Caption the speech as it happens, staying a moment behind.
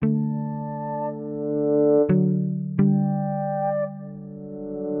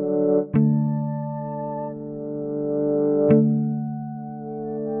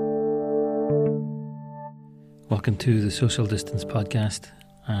welcome to the Social Distance Podcast,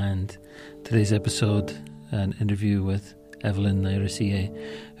 and today's episode, an interview with Evelyn Nairasiye,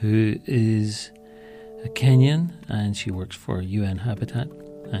 who is a Kenyan and she works for UN Habitat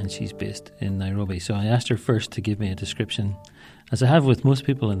and she's based in Nairobi. So I asked her first to give me a description, as I have with most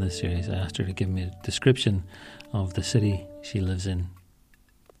people in this series. I asked her to give me a description of the city she lives in.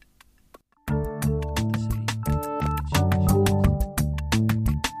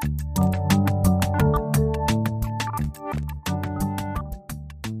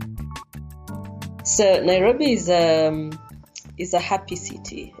 So Nairobi is a happy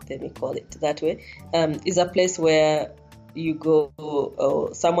city, let me call it that way. It's a place where you go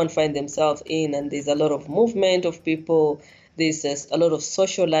or someone find themselves in, and there's a lot of movement of people. There's a lot of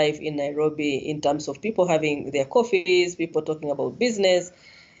social life in Nairobi in terms of people having their coffees, people talking about business.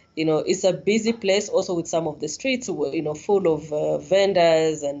 You know, it's a busy place also with some of the streets, you know, full of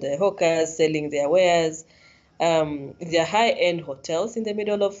vendors and hawkers selling their wares. There are high-end hotels in the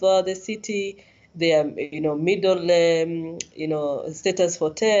middle of the city. They are, you know, middle, status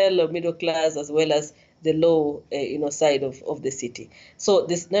hotel or middle class, as well as the low, side of the city. So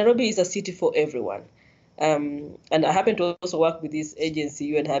this Nairobi is a city for everyone. And I happen to also work with this agency,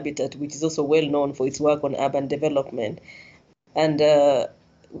 UN Habitat, which is also well known for its work on urban development. And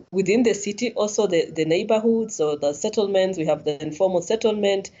within the city, also the neighborhoods or the settlements, we have the informal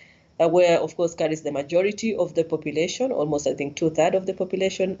settlement, where, of course, carries the majority of the population, almost, I think, 2/3 of the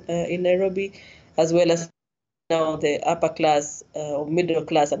population in Nairobi, as well as now the upper class, or middle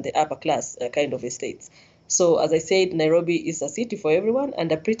class and the upper class kind of estates. So, as I said, Nairobi is a city for everyone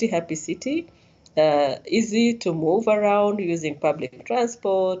and a pretty happy city, easy to move around using public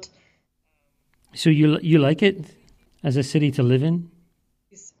transport. So you like it as a city to live in?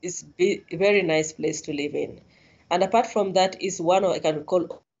 It's a very nice place to live in. And apart from that, is one I can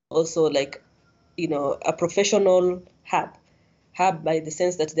call also like, a professional hub by the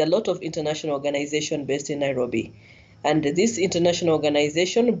sense that there are a lot of international organizations based in Nairobi. And this international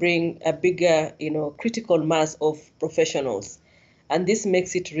organization bring a bigger, critical mass of professionals. And this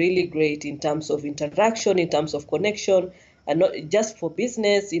makes it really great in terms of interaction, in terms of connection, and not just for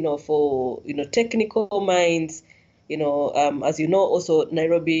business, for, technical minds. As you know, also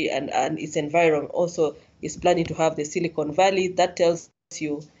Nairobi and its environment also is planning to have the Silicon Valley. That tells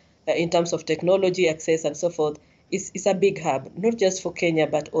you, in terms of technology access and so forth, it's a big hub, not just for Kenya,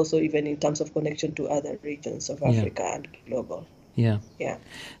 but also even in terms of connection to other regions of Africa and global. Yeah. Yeah.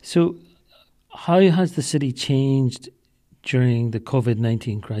 So how has the city changed during the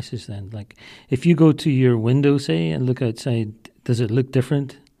COVID-19 crisis then? Like, if you go to your window, say, and look outside, does it look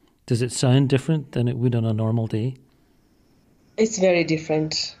different? Does it sound different than it would on a normal day? It's very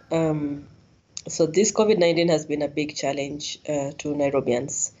different. So this COVID-19 has been a big challenge to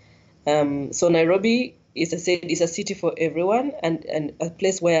Nairobians. So Nairobi is a city for everyone, and a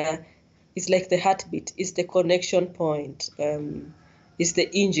place where it's like the heartbeat, it's the connection point, it's the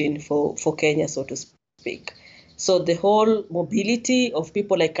engine for Kenya, so to speak. So the whole mobility of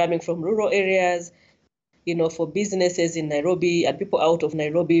people like coming from rural areas, for businesses in Nairobi and people out of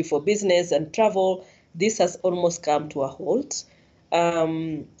Nairobi for business and travel, this has almost come to a halt.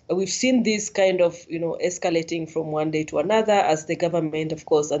 We've seen this kind of, escalating from one day to another as the government, of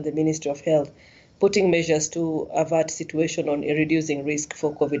course, and the Ministry of Health putting measures to avert situation on reducing risk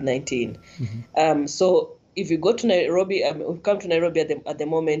for COVID-19. Mm-hmm. So if you go to Nairobi, come to Nairobi at the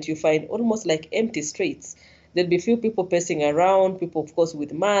moment, you find almost like empty streets. There'll be few people passing around, people, of course,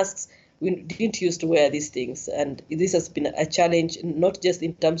 with masks. We didn't used to wear these things. And this has been a challenge, not just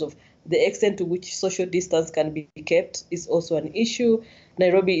in terms of the extent to which social distance can be kept is also an issue.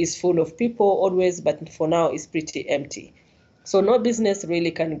 Nairobi is full of people always, but for now it's pretty empty. So no business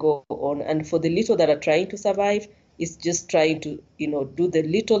really can go on. And for the little that are trying to survive, it's just trying to, do the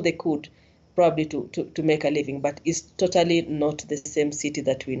little they could probably to make a living. But it's totally not the same city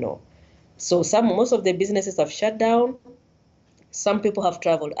that we know. So most of the businesses have shut down. Some people have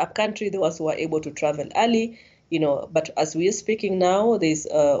traveled up country, those who are able to travel early, but as we are speaking now, there's,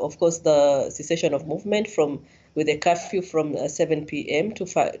 of course, the cessation of movement with a curfew from 7 p.m. to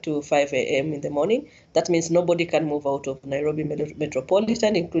 5 a.m. in the morning. That means nobody can move out of Nairobi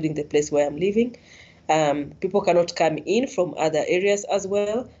Metropolitan, including the place where I'm living. People cannot come in from other areas as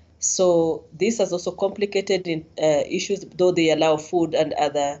well. So this has also complicated issues, though they allow food and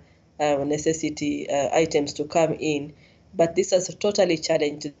other necessity items to come in. But this has totally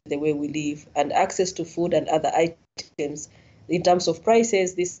challenged the way we live, and access to food and other items. In terms of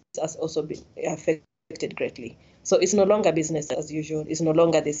prices, this has also been affected greatly. So it's no longer business as usual. It's no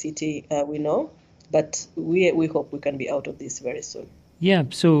longer the city we know, but we hope we can be out of this very soon. Yeah,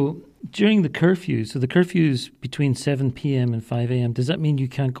 so during the curfew, so the curfew's between 7 p.m. and 5 a.m., does that mean you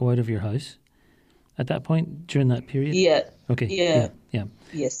can't go out of your house at that point during that period? Yeah, Okay, yeah, yeah,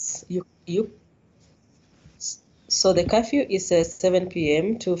 yeah. yes. So the curfew is 7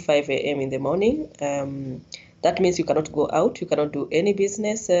 p.m. to 5 a.m. in the morning. That means you cannot go out, you cannot do any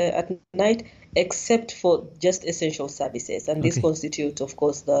business at night except for just essential services. And this Okay, constitutes, of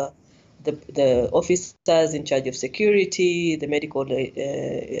course, the officers in charge of security, the medical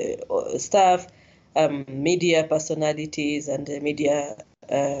staff, media personalities, and the media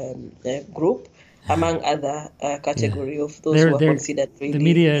group, among other yeah. category of those who They're, are they're, considered the really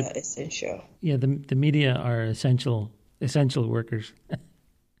media, essential. yeah, the media are essential workers.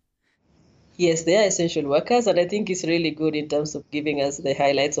 Yes, they are essential workers, and I think it's really good in terms of giving us the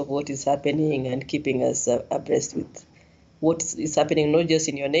highlights of what is happening and keeping us abreast with what is happening, not just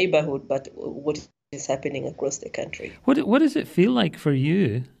in your neighborhood, but what is happening across the country. What does it feel like for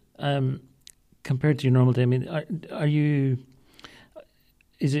you compared to your normal day? I mean, are you?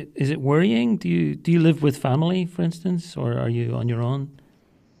 Is it worrying? Do you live with family, for instance, or are you on your own?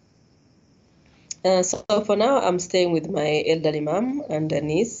 So for now, I'm staying with my elderly mom and a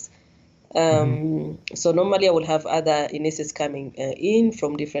niece. Hmm. So normally I will have other nieces coming in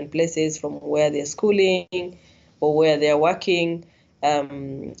from different places, from where they're schooling or where they're working,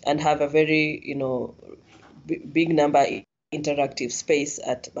 and have a very, big number interactive space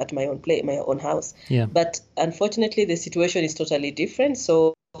at my own my own house. Yeah. But unfortunately, the situation is totally different.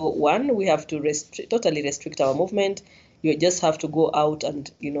 So one, we have to totally restrict our movement. You just have to go out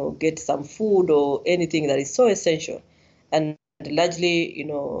and get some food or anything that is so essential, and largely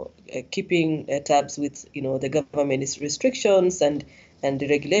keeping tabs with the government's restrictions and the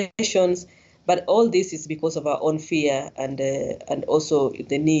regulations. But all this is because of our own fear and also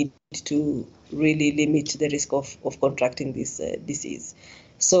the need to really limit the risk of contracting this disease.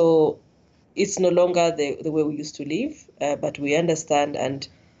 So it's no longer the way we used to live, but we understand, and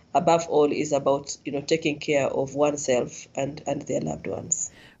above all is about taking care of oneself and their loved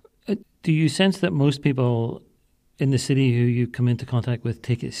ones. Do you sense that most people in the city who you come into contact with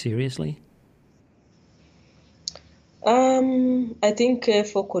take it seriously? I think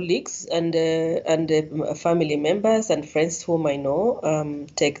for colleagues and family members and friends whom I know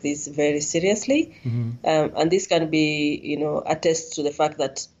take this very seriously, Hmm. and this can be attest to the fact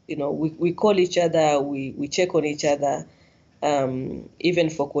that we call each other, we check on each other, even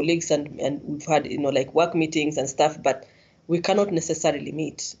for colleagues, and we've had like work meetings and stuff, but we cannot necessarily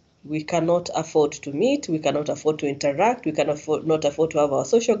meet. We cannot afford to meet. We cannot afford to interact. We cannot not afford to have our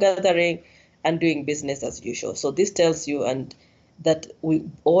social gathering and doing business as usual. So this tells you and that we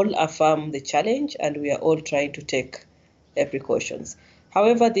all affirm the challenge and we are all trying to take precautions.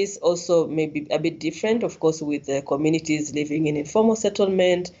 However, this also may be a bit different, of course, with the communities living in informal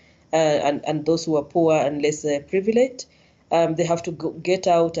settlement and those who are poor and less privileged. They have to get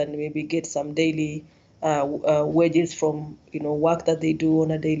out and maybe get some daily wages from work that they do on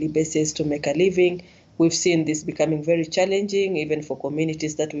a daily basis to make a living. We've seen this becoming very challenging, even for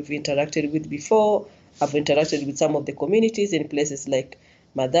communities that we've interacted with before. I've interacted with some of the communities in places like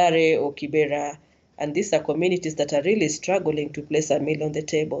Madare or Kibera, and these are communities that are really struggling to place a meal on the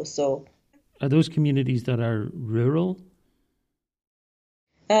table. So Are those communities that are rural?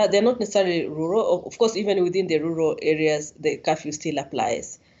 they're not necessarily rural. Of course, even within the rural areas, the curfew still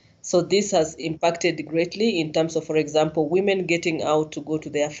applies. So this has impacted greatly in terms of, for example, women getting out to go to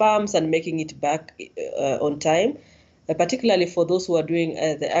their farms and making it back on time, particularly for those who are doing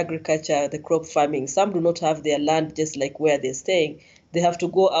the agriculture, the crop farming. Some do not have their land just like where they're staying. They have to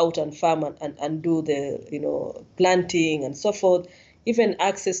go out and farm and do the planting and so forth. Even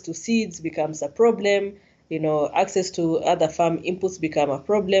access to seeds becomes a problem. Access to other farm inputs become a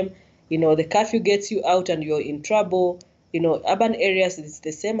problem. The curfew gets you out and you're in trouble. Urban areas, it's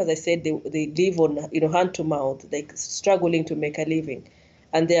the same. As I said, they live on, hand to mouth, like struggling to make a living.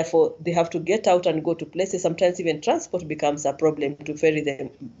 And therefore, they have to get out and go to places. Sometimes even transport becomes a problem to ferry them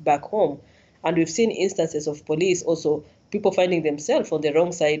back home. And we've seen instances of police also, people finding themselves on the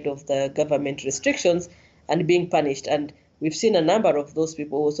wrong side of the government restrictions and being punished. And we've seen a number of those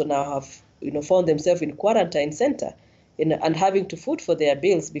people also now have, found themselves in quarantine center and having to foot for their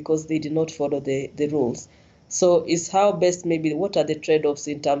bills because they did not follow the rules. So it's how best, maybe what are the trade-offs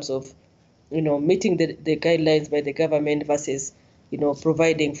in terms of, meeting the guidelines by the government versus,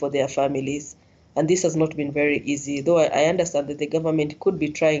 providing for their families. And this has not been very easy, though I understand that the government could be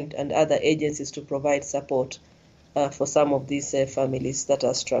trying and other agencies to provide support for some of these families that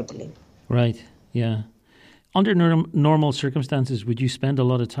are struggling. Right, yeah. Under normal circumstances, would you spend a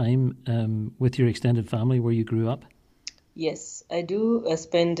lot of time with your extended family where you grew up? Yes, I do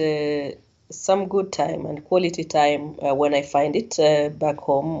spend some good time and quality time when I find it back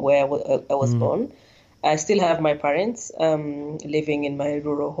home where I was Mm. born. I still have my parents living in my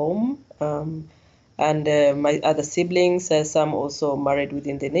rural home, and my other siblings, some also married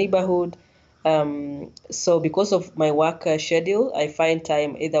within the neighborhood. So because of my work schedule, I find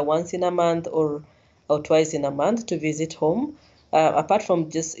time either once in a month or twice in a month to visit home. Apart from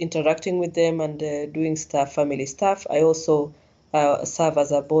just interacting with them and doing stuff, family stuff, I also serve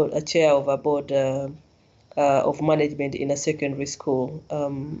as a chair of a board of management in a secondary school,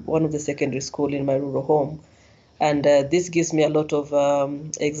 one of the secondary school in my rural home. And this gives me a lot of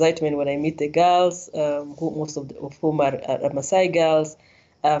excitement when I meet the girls, most of whom are Maasai girls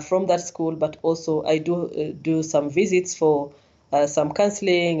from that school. But also I do some visits for some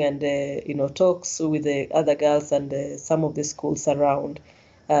counseling and talks with the other girls and some of the schools around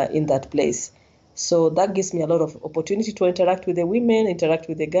in that place. So that gives me a lot of opportunity to interact with the women, interact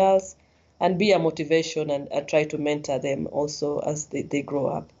with the girls, and be a motivation and try to mentor them also as they grow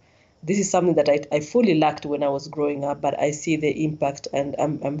up. This is something that I fully lacked when I was growing up, but I see the impact, and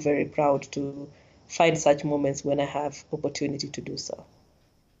I'm very proud to find such moments when I have opportunity to do so.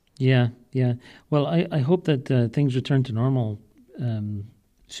 Yeah, yeah. Well, I hope that things return to normal um,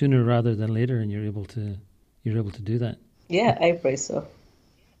 sooner rather than later, and you're able to do that. Yeah, I pray so.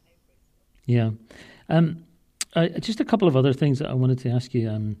 Yeah. Um, just a couple of other things that I wanted to ask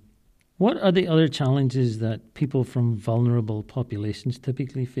you. What are the other challenges that people from vulnerable populations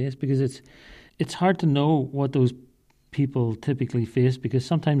typically face? Because it's hard to know what those people typically face because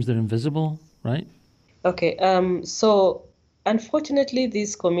sometimes they're invisible, right? Okay, so unfortunately,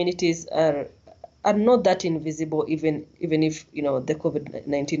 these communities are not that invisible, even if the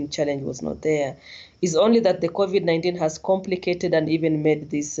COVID-19 challenge was not there. It's only that the COVID-19 has complicated and even made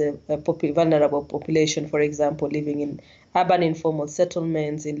this vulnerable population, for example, living in urban informal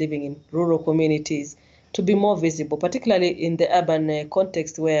settlements and living in rural communities, to be more visible, particularly in the urban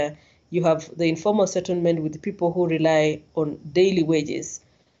context where you have the informal settlement with people who rely on daily wages,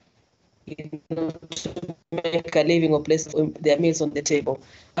 to make a living or place their meals on the table.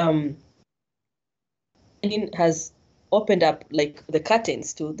 Um, has opened up like the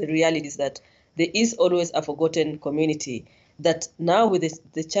curtains to the realities that there is always a forgotten community. That now with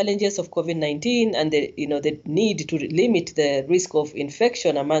the challenges of COVID-19 and the need to limit the risk of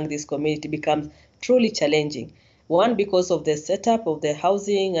infection among this community becomes truly challenging. One, because of the setup of the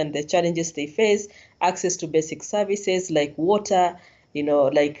housing and the challenges they face, access to basic services like water,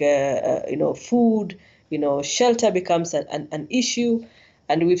 food, shelter becomes an issue.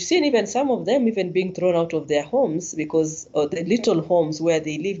 And we've seen even some of them even being thrown out of their homes because, or the little homes where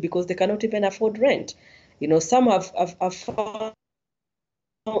they live, because they cannot even afford rent. Some have found,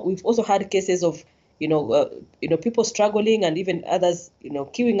 we've also had cases of, people struggling and even others,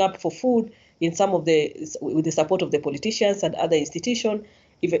 queuing up for food in some of with the support of the politicians and other institutions,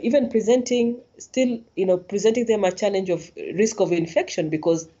 even presenting them a challenge of risk of infection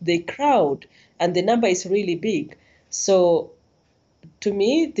because they crowd and the number is really big. So to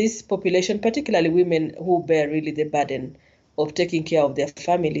me, this population, particularly women who bear really the burden of taking care of their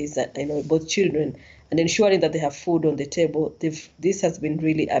families, both children, and ensuring that they have food on the table, this has been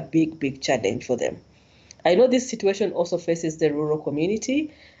really a big, big challenge for them. I know this situation also faces the rural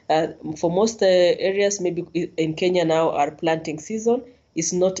community. For most areas, maybe in Kenya now, our planting season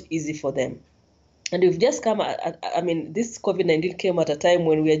is not easy for them. And we've just I mean, this COVID-19 came at a time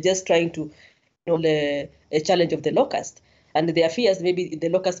when we are just trying to a challenge of the locust, and their fears maybe the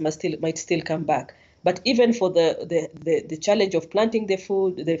locust might still come back. But even for the challenge of planting the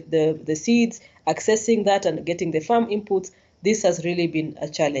food, the seeds, accessing that and getting the farm inputs, this has really been a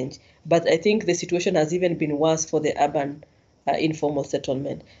challenge. But I think the situation has even been worse for the urban informal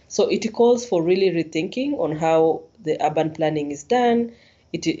settlement. So it calls for really rethinking on how the urban planning is done.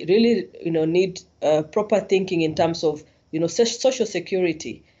 It really, need proper thinking in terms of, social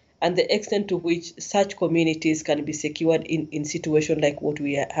security and the extent to which such communities can be secured in situations like what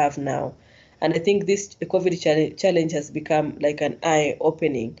we have now. And I think this COVID challenge has become like an eye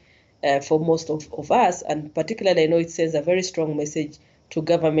opening for most of us. And particularly, I know it sends a very strong message to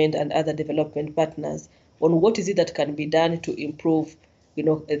government and other development partners on what is it that can be done to improve,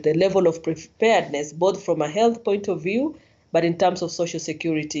 the level of preparedness, both from a health point of view, but in terms of social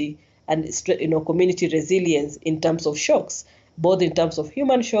security and, community resilience in terms of shocks, both in terms of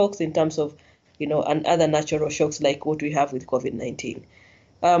human shocks, in terms of, and other natural shocks like what we have with COVID-19.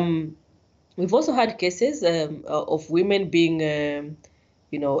 Um, we've also had cases of women being,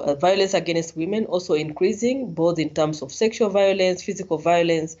 violence against women also increasing, both in terms of sexual violence, physical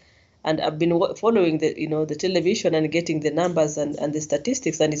violence, And I've been following the television and getting the numbers and the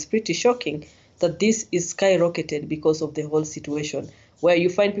statistics, and it's pretty shocking that this is skyrocketed because of the whole situation, where you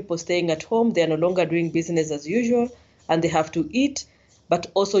find people staying at home, they are no longer doing business as usual, and they have to eat. But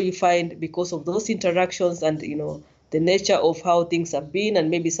also you find, because of those interactions and the nature of how things have been, and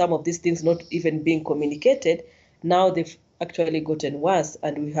maybe some of these things not even being communicated, now they've actually gotten worse,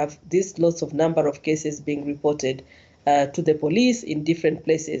 and we have this lots of number of cases being reported to the police in different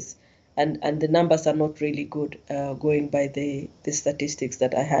places. And the numbers are not really good, going by the statistics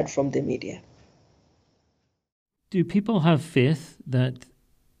that I had from the media. Do people have faith that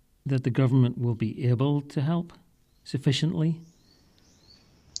the government will be able to help sufficiently?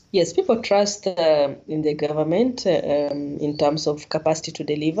 Yes, people trust in the government in terms of capacity to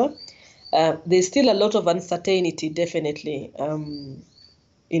deliver. There's still a lot of uncertainty, definitely,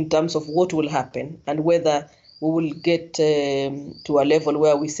 in terms of what will happen and whether we will get to a level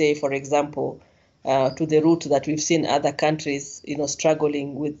where we say, for example, to the route that we've seen other countries,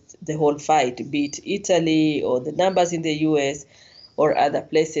 struggling with the whole fight, be it Italy or the numbers in the US or other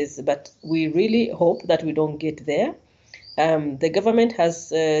places. But we really hope that we don't get there. The government has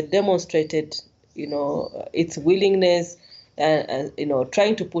demonstrated, its willingness,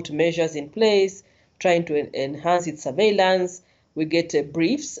 trying to put measures in place, trying to enhance its surveillance. We get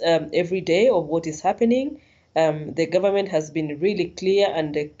briefs every day of what is happening. The government has been really clear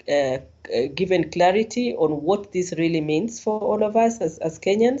and given clarity on what this really means for all of us as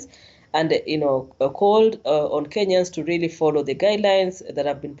Kenyans, and called on Kenyans to really follow the guidelines that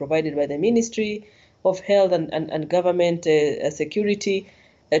have been provided by the Ministry of Health and Government Security,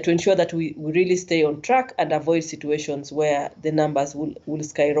 to ensure that we really stay on track and avoid situations where the numbers will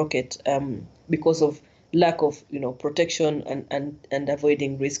skyrocket because of lack of protection and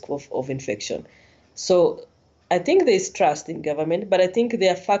avoiding risk of infection. So I think there is trust in government, but I think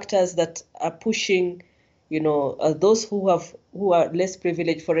there are factors that are pushing those who are less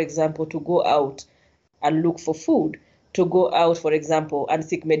privileged, for example, to go out and look for food, to go out, for example, and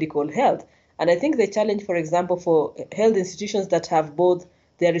seek medical health. And I think the challenge, for example, for health institutions that have both,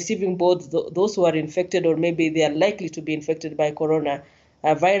 they are receiving both those who are infected, or maybe they are likely to be infected by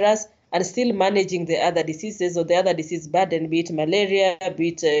coronavirus, and still managing the other diseases or the other disease burden, be it malaria, be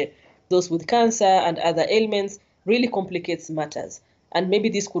it those with cancer and other ailments, really complicates matters. And maybe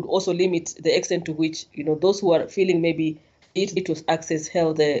this could also limit the extent to which those who are feeling maybe need to access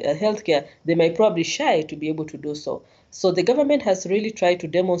healthcare, they may probably shy to be able to do so. So the government has really tried to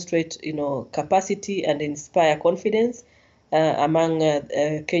demonstrate capacity and inspire confidence among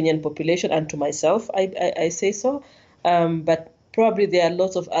Kenyan population, and to myself, I say so. But probably there are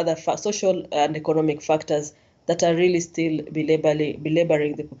lots of other social and economic factors that are really still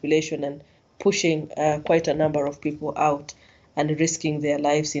belaboring the population and pushing quite a number of people out and risking their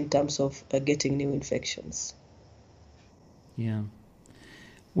lives in terms of getting new infections. Yeah.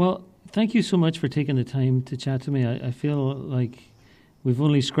 Well, thank you so much for taking the time to chat to me. I feel like we've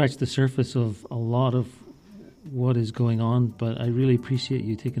only scratched the surface of a lot of what is going on, but I really appreciate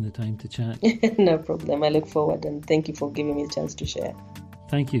you taking the time to chat. No problem. I look forward, and thank you for giving me a chance to share.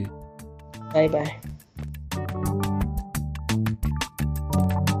 Thank you. Bye-bye.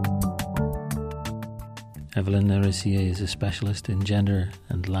 Evelyn Nairesiye is a specialist in gender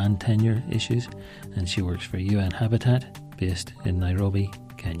and land tenure issues, and she works for UN Habitat, based in Nairobi,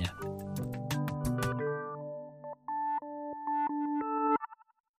 Kenya.